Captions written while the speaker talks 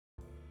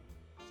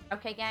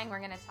Okay, gang, we're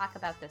going to talk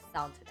about the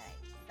cell today.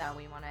 So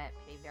we want to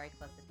pay very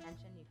close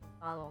attention. You can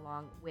follow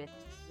along with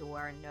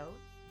your notes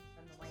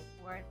from the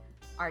whiteboard,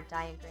 our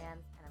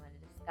diagrams, and I'm going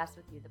to discuss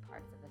with you the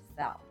parts of a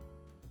cell.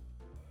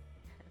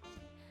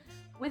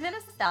 Within a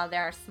cell,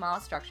 there are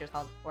small structures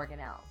called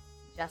organelles.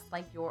 Just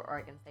like your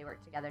organs, they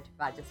work together to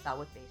provide the cell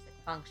with basic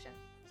functions.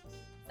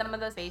 Some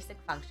of those basic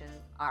functions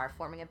are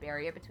forming a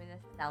barrier between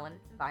the cell and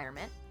its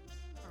environment,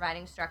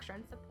 providing structure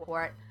and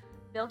support,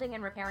 building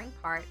and repairing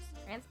parts,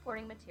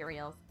 transporting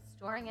materials,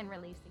 storing and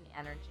releasing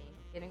energy,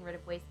 getting rid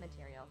of waste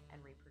materials, and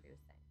reproducing.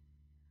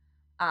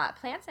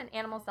 Plants and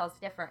animal cells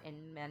differ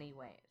in many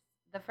ways.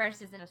 The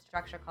first is in a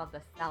structure called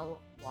the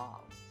cell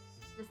wall.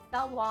 The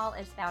cell wall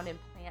is found in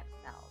plant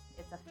cells.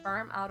 It's a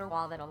firm outer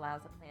wall that allows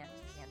a plant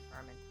to stand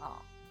firm and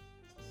tall.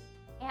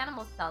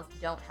 Animal cells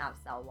don't have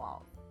cell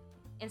walls.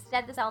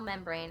 Instead, the cell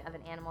membrane of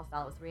an animal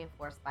cell is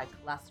reinforced by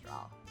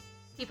cholesterol.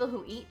 People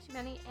who eat too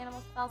many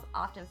animal cells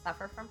often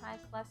suffer from high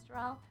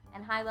cholesterol,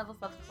 and high levels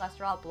of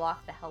cholesterol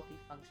block the healthy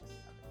functions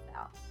of the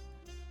cell.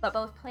 But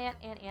both plant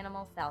and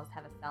animal cells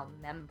have a cell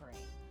membrane.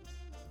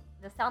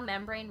 The cell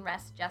membrane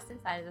rests just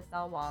inside of the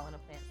cell wall in a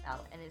plant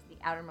cell and is the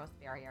outermost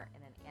barrier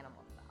in an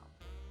animal cell.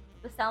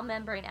 The cell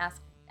membrane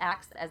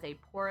acts as a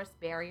porous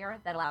barrier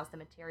that allows the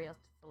materials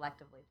to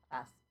selectively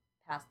pass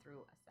through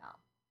a cell.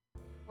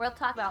 We'll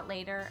talk about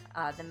later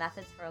the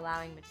methods for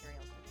allowing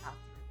materials to pass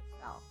through the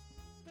cell,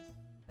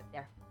 but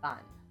they're fun.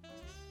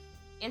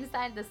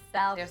 Inside the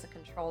cell, there's a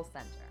control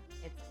center.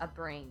 It's a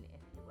brain, if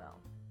you will.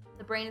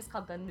 The brain is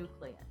called the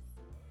nucleus.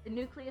 The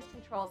nucleus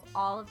controls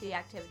all of the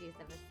activities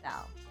of a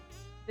cell.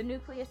 The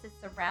nucleus is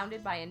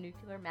surrounded by a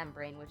nuclear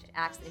membrane, which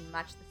acts in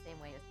much the same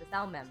way as the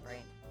cell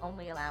membrane,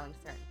 only allowing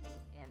certain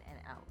things in and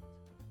out.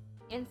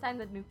 Inside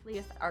the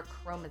nucleus are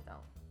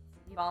chromosomes.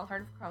 You've all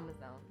heard of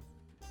chromosomes.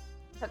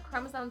 But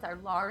chromosomes are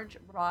large,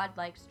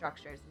 rod-like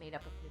structures made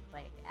up of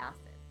nucleic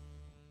acids,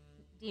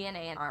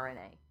 DNA and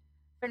RNA.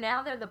 For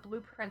now, they're the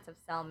blueprints of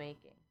cell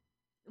making.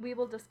 We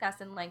will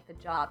discuss in length the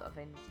job of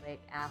a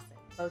nucleic acid.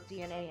 Both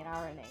DNA and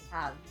RNA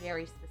have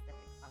very specific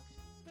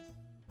functions.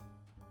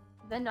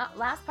 The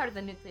last part of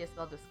the nucleus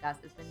we'll discuss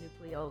is the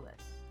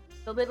nucleolus.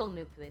 The little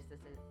nucleus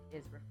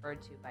is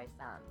referred to by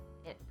some.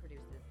 It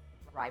produces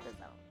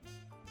ribosomes.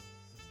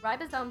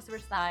 Ribosomes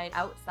reside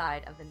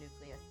outside of the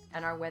nucleus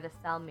and are where the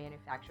cell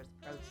manufactures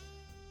protein.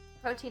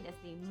 Protein is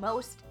the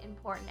most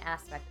important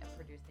aspect of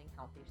producing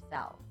healthy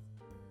cells.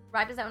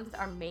 Ribosomes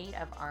are made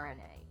of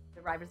RNA.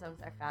 The ribosomes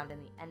are found in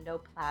the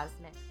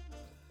endoplasmic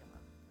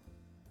reticulum.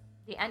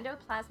 The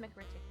endoplasmic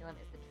reticulum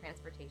is the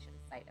transportation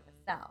site of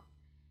a cell.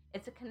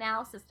 It's a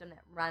canal system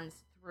that runs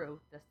through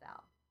the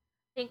cell.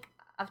 Think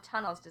of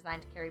tunnels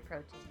designed to carry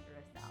protein through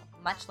a cell.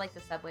 Much like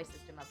the subway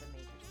system of a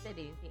major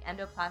city, the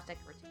endoplasmic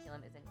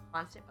reticulum is in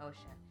constant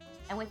motion,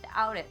 and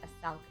without it, a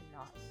cell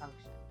cannot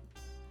function.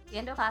 The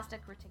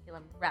endoplasmic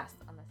reticulum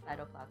rests on the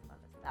cytoplasm of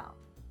a cell.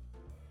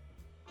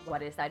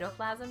 What is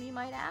cytoplasm, you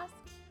might ask?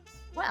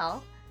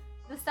 Well,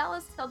 the cell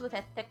is filled with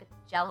a thick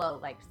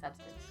Jell-O-like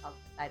substance called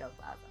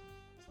cytoplasm.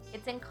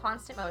 It's in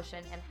constant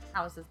motion and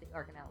houses the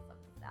organelles of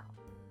the cell.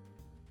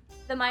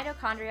 The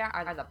mitochondria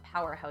are the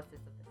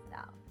powerhouses of the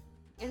cell.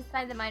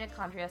 Inside the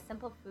mitochondria,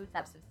 simple food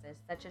substances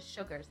such as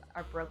sugars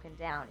are broken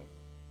down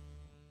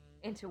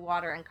into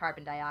water and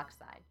carbon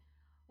dioxide.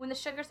 When the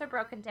sugars are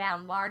broken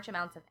down, large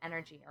amounts of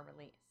energy are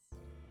released.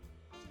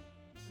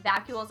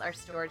 Vacuoles are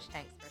storage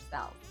tanks for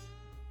cells.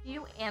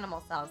 Few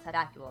animal cells have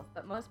vacuoles,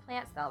 but most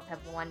plant cells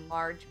have one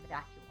large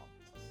vacuole.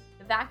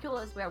 The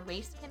vacuole is where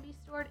waste can be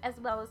stored as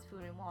well as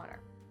food and water.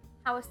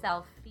 How a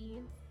cell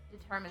feeds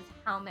determines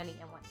how many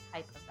and what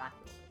type of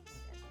vacuole is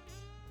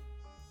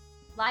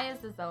needed.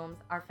 Lysosomes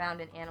are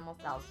found in animal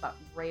cells, but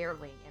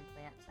rarely in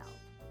plant cells.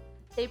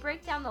 They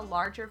break down the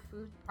larger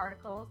food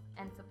particles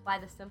and supply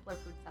the simpler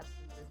food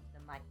substances to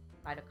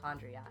the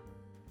mitochondria.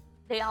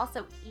 They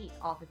also eat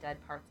all the dead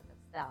parts of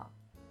a cell.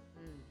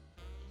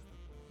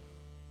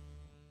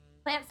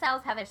 Plant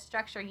cells have a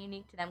structure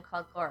unique to them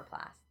called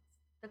chloroplasts.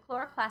 The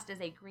chloroplast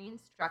is a green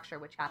structure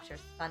which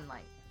captures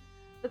sunlight.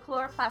 The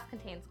chloroplast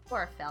contains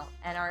chlorophyll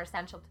and are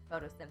essential to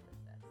photosynthesis.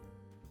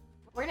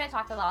 We're going to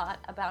talk a lot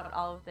about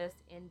all of this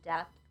in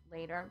depth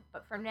later,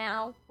 but for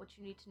now, what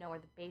you need to know are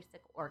the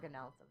basic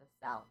organelles of a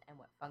cell and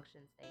what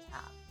functions they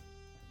have.